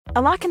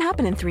A lot can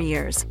happen in 3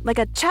 years, like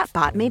a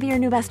chatbot may be your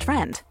new best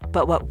friend.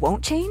 But what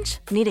won't change?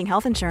 Needing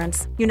health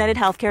insurance. United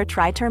Healthcare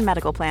Tri-Term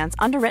Medical Plans,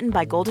 underwritten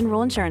by Golden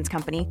Rule Insurance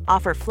Company,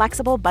 offer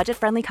flexible,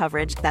 budget-friendly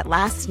coverage that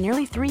lasts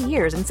nearly 3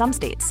 years in some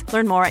states.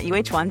 Learn more at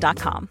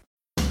uh1.com.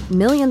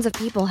 Millions of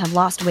people have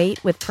lost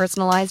weight with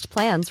personalized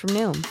plans from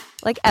Noom.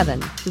 Like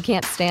Evan, who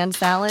can't stand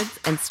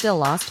salads and still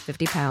lost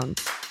 50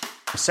 pounds.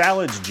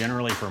 Salads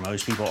generally for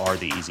most people are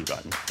the easy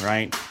button,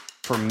 right?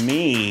 For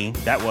me,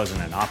 that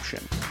wasn't an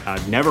option.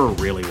 I never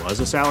really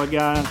was a salad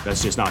guy.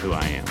 That's just not who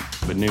I am.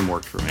 But Noom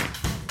worked for me.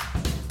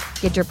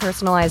 Get your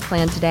personalized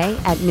plan today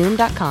at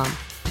Noom.com.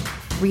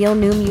 Real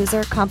Noom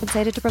user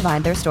compensated to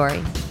provide their story.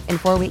 In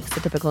 4 weeks,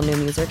 the typical Noom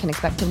user can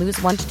expect to lose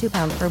 1 to 2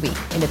 pounds per week.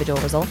 Individual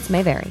results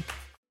may vary.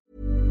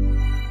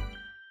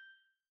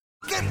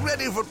 Get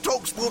ready for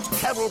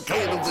TalkSport's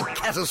cavalcade of the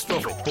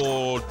catastrophic.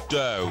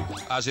 Bordeaux,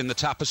 as in the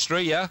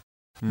tapestry, yeah?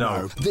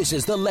 No. This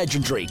is the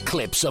legendary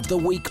Clips of the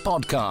Week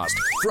podcast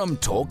from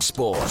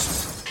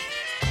TalkSport.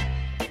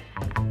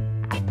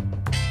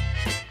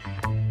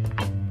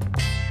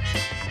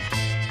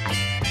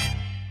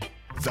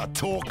 The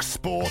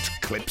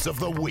TalkSport Clips of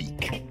the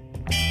Week.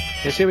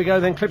 Yes, here we go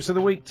then, Clips of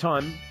the Week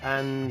time.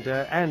 And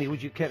Andy,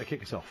 would you care to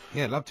kick us off?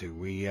 Yeah, I'd love to.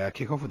 We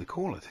kick off with a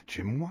caller to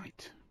Jim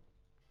White.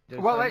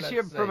 Well, let's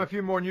hear from a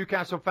few more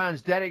Newcastle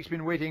fans. Derek's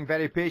been waiting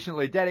very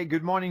patiently. Derek,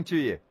 good morning to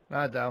you.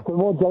 Hi, Dal. Good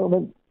morning,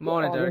 gentlemen.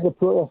 Morning, Derek. I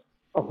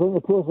think the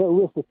process is a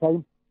waste of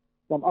time.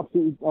 I'm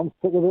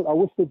sick of it. I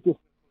wish they'd just...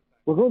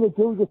 We're going to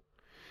do this.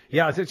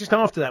 Yeah, just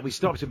after that we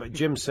stopped him, but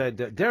Jim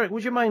said, Derek,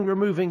 would you mind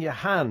removing your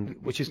hand,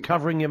 which is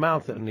covering your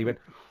mouth? And he went,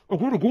 I'm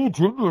going to go,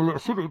 Jim.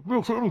 It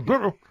makes it any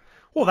better.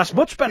 Oh, that's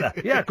much better.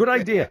 Yeah, good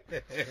idea.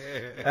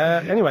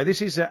 Anyway,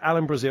 this is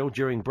Alan Brazil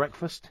during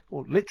breakfast.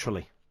 Or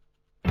literally.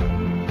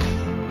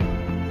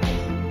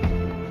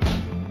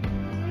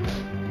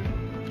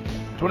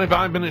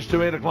 25 minutes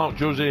to 8 o'clock,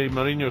 Jose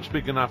Mourinho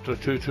speaking after a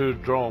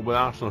 2-2 draw with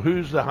Arsenal.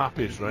 Who's the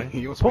happiest, right?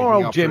 Poor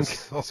old Jim.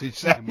 Sausage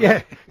sandwich.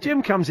 Yeah,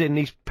 Jim comes in and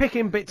he's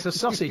picking bits of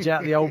sausage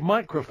out of the old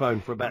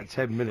microphone for about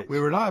 10 minutes.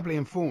 We're reliably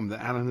informed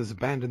that Alan has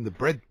abandoned the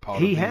bread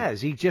part. He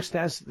has. He just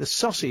has the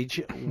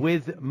sausage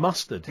with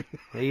mustard.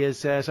 He is,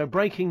 so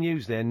breaking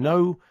news there.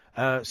 No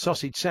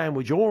sausage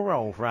sandwich or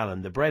roll for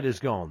Alan. The bread is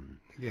gone.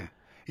 Yeah.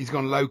 He's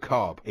gone low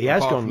carb. He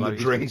has gone low.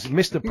 Drink. He's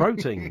Mr.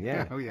 Protein,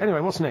 yeah. Oh, yeah.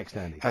 Anyway, what's next,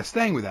 Andy?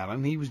 Staying with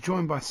Alan, he was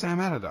joined by Sam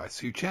Allardyce,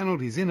 who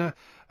channeled his inner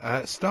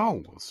Star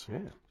Wars. Yeah.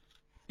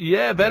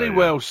 Yeah, very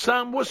well.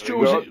 Sam, what's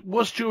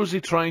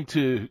Josie trying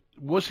to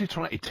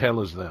tell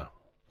us there?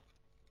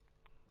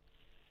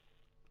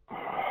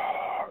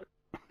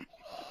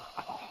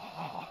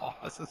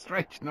 That's a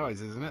strange noise,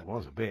 isn't it? It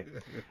was a bit.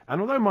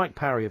 And although Mike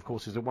Parry, of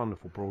course, is a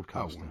wonderful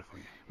broadcaster, wonderful,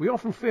 yeah. we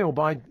often feel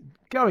by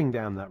going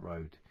down that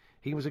road,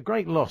 he was a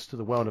great loss to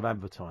the world of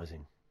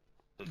advertising.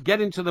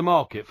 Get into the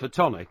market for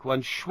tonic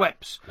when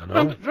Schweppes.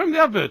 From the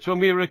adverts when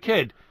we were a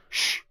kid.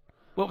 Shh.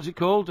 What was it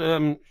called?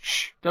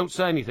 Shh. Don't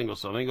say anything or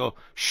something. Or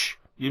shh.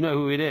 You know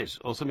who it is.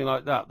 Or something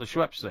like that. The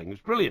Schweppes thing. It was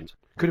brilliant.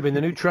 Could have been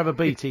the new Trevor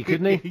Beatty,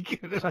 couldn't he?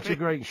 Such a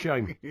great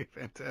shame.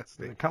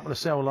 Fantastic. A couple of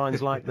cell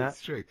lines like that.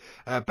 That's true.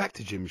 Back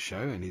to Jim's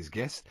show and his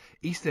guest,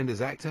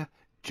 EastEnders actor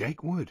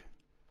Jake Wood.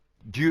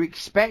 Do you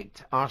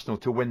expect Arsenal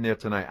to win there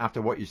tonight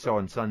after what you saw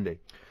on Sunday?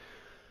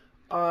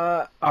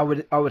 I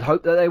would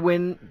hope that they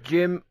win,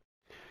 Jim.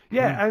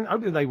 Yeah, and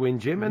hopefully they win,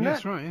 Jim. And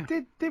that's that right,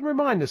 yeah. did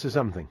remind us of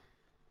something.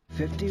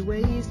 50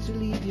 ways to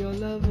leave your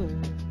lover.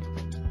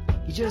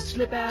 You just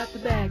slip out the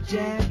back,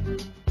 Jack.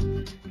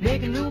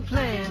 Make a new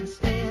plan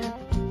instead.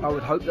 I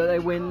would hope that they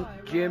win,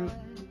 Jim.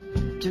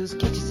 Just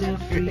get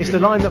yourself free. It's the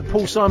line that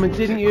Paul Simon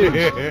didn't use.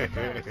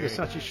 It's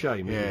such a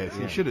shame. Yes,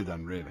 he should have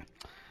done, really.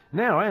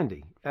 Now,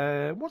 Andy,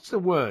 what's the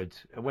word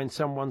when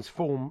someone's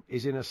form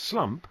is in a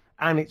slump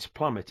and it's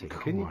plummeting?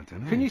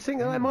 Can you think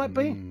that might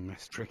be?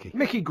 That's tricky.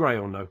 Mickey Gray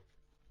will know.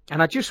 And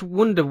I just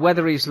wonder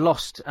whether he's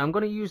lost. I'm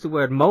going to use the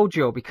word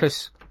mojo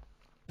because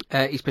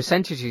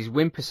his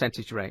win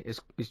percentage rate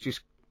is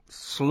just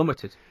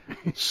slummeted.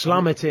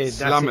 Slummeted.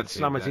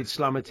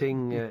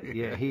 Slummeting.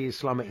 Yeah, he is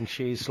slummeting,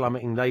 she is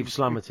slummeting, they've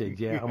slummeted.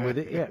 Yeah, I'm with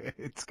it, yeah.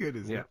 It's good,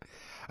 isn't it?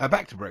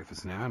 Back to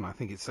breakfast now, and I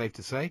think it's safe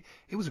to say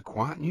it was a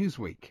quiet news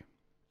week.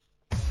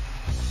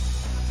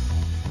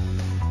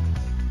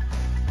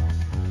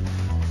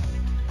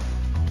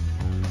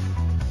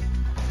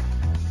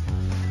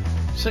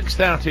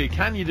 6:30.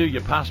 Can you do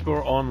your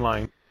passport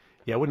online?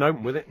 Yeah, I wouldn't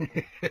open with it.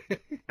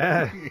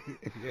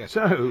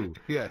 So,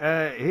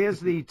 here's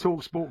the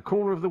TalkSport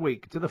Caller of the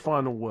Week to the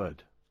final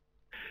word.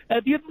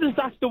 The other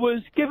disaster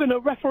was given a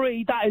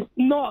referee that is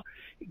not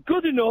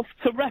good enough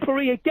to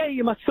referee a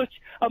game at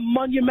such a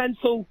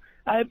monumental,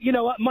 whatever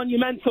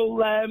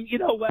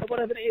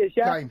it is,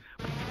 yeah? Game.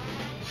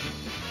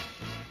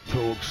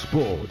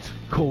 TalkSport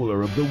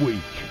Caller of the Week.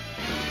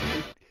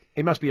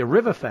 He must be a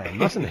River fan,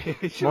 mustn't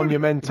he?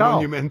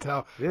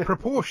 Monumental. Yeah.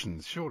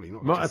 Proportions, surely.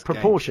 Not just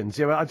proportions.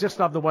 Game. Yeah, I just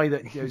love the way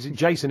that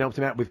Jason helped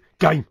him out with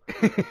game.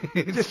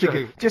 just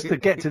to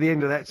get to the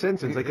end of that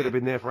sentence, they could have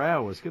been there for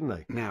hours, couldn't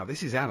they? Now,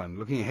 this is Alan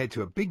looking ahead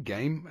to a big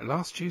game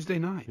last Tuesday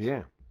night.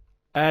 Yeah.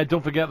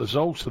 Don't forget there's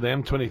also the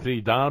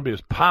M23 Derby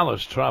as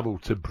Palace travel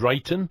to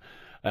Brighton.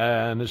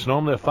 And it's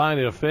normally a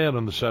finer affair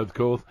on the South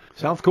Coast.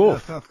 South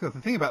Coast. South Coast.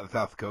 The thing about the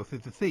South Coast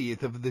is the sea.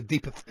 It's of the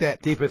deepest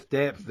depth. Deepest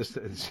depth.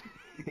 The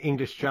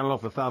English Channel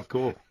off the South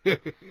Coast.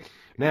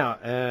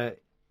 Now,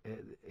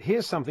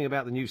 here's something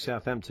about the new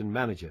Southampton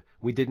manager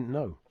we didn't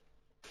know.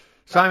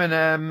 Simon,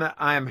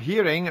 I am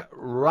hearing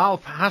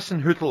Ralph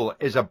Hasenhüttl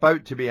is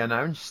about to be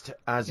announced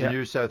as the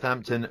new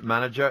Southampton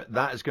manager.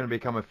 That is going to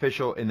become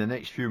official in the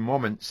next few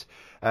moments.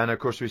 And, of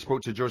course, we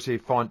spoke to Jose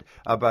Font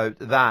about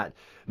that.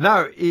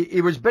 Now,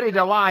 he was buried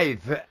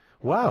alive.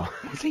 Wow.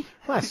 Was he?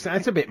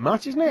 That's a bit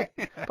much, isn't it?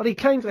 But he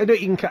came...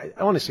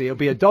 honestly, it'll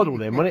be a doddle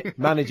then, won't it?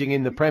 Managing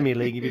in the Premier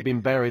League if he'd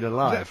been buried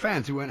alive. Was that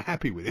fans who weren't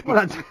happy with it?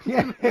 Well,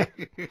 yeah.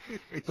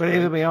 Well,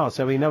 here we are.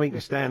 So we know he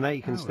can stand that.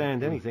 He can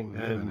stand anything.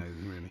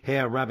 Really.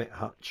 Hare Rabbit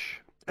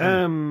Hutch.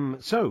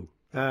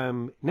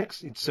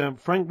 Next, it's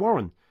Frank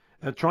Warren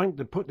trying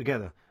to put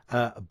together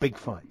a big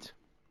fight.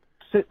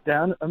 Sit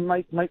down and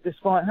make this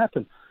fight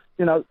happen.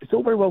 You know, it's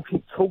all very well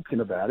keep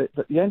talking about it,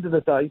 but at the end of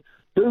the day,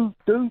 do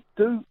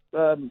the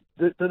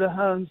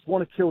Hearns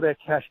want to kill their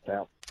cash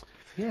cow?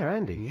 Yeah,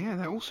 Andy. Yeah,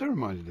 that also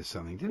reminded us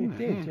something,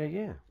 didn't it? It did,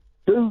 yeah.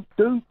 Do.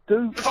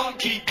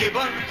 Funky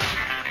Gibbon.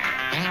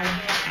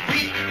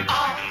 We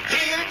are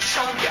here to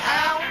show you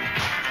how.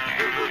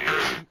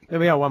 There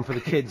we are, one for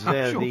the kids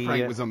there. I'm sure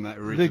Frank was on that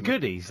originally. The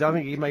goodies, I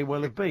think he may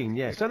well have been,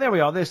 yeah. So there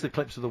we are, there's the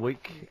clips of the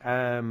week.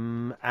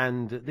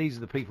 And these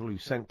are the people who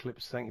sent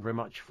clips. Thank you very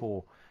much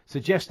for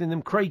suggesting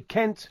them. Craig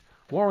Kent,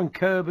 Warren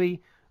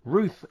Kirby,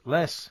 Ruth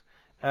Less,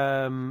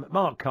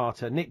 Mark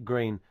Carter, Nick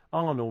Green,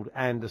 Arnold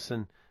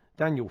Anderson,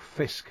 Daniel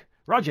Fisk,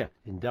 Roger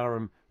in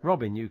Durham,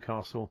 Rob in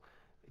Newcastle,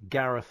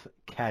 Gareth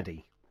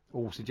Caddy.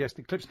 All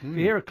suggested clips. If you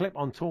hear a clip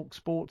on Talk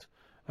Sport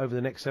over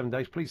the next 7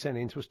 days, please send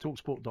it in to us,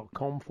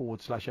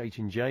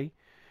 talksport.com/H&J.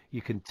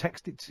 You can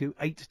text it to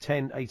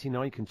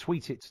 81089. You can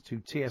tweet it to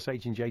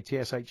TSH&J,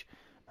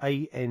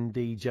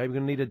 TSHANDJ. We're going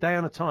to need a day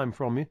and a time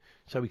from you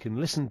so we can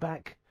listen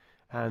back,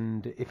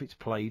 and if it's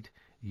played,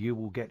 you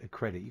will get a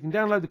credit. You can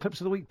download the Clips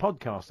of the Week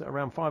podcast at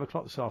around 5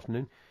 o'clock this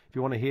afternoon if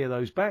you want to hear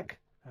those back.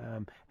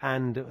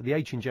 And the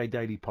H&J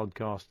Daily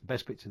podcast,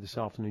 best bits of this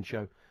afternoon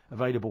show,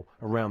 available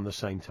around the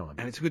same time.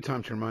 And it's a good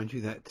time to remind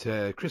you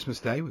that Christmas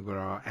Day, we've got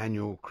our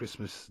annual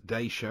Christmas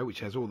Day show,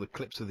 which has all the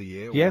clips of the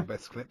year, all the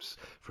best clips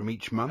from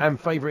each month. And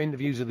favourite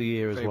interviews of the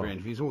year as well. Favourite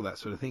interviews, all that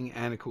sort of thing.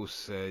 And, of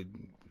course,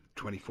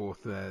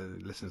 24th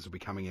listeners will be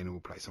coming in and we'll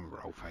play some of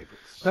our old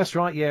favourites. That's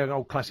right, yeah,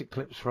 old classic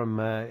clips from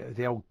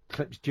the old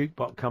Clips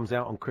Jukebox comes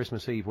out on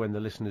Christmas Eve when the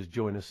listeners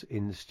join us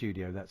in the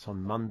studio. That's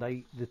on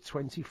Monday the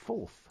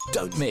 24th.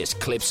 Don't miss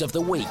Clips of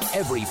the Week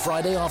every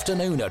Friday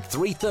afternoon at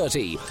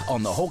 3:30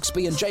 on the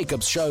Hawksby and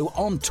Jacobs Show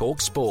on Talk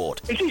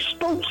Sport. Is it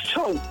Sports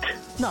Talk?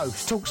 No,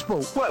 Talk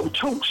Sport. Well,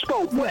 Talk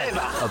Sport,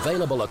 whatever.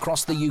 Available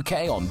across the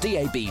UK on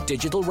DAB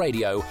Digital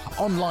Radio,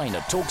 online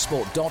at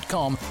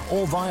talksport.com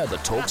or via the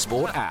Talk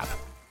Sport app.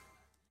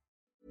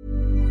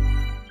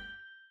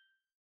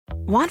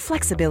 Want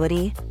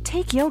flexibility?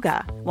 Take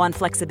yoga. Want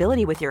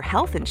flexibility with your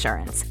health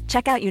insurance?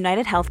 Check out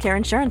United Healthcare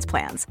Insurance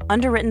Plans.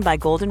 Underwritten by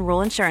Golden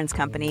Rule Insurance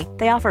Company,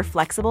 they offer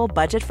flexible,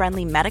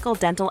 budget-friendly medical,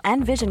 dental,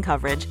 and vision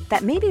coverage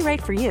that may be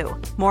right for you.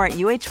 More at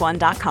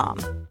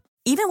uh1.com.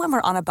 Even when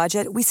we're on a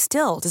budget, we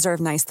still deserve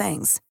nice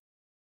things.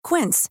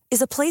 Quince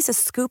is a place to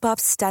scoop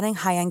up stunning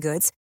high-end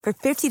goods for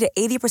 50 to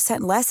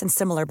 80% less than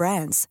similar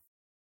brands.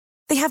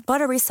 They have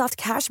buttery soft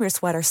cashmere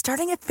sweaters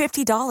starting at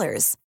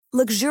 $50,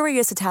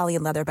 luxurious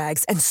Italian leather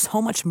bags, and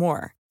so much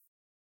more.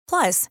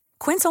 Plus,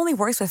 Quince only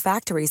works with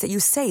factories that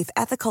use safe,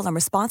 ethical, and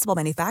responsible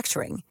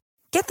manufacturing.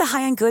 Get the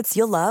high-end goods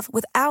you'll love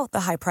without the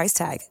high price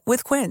tag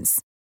with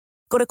Quince.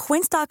 Go to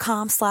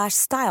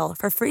quince.com/style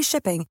for free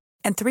shipping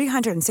and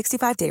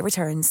 365-day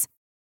returns.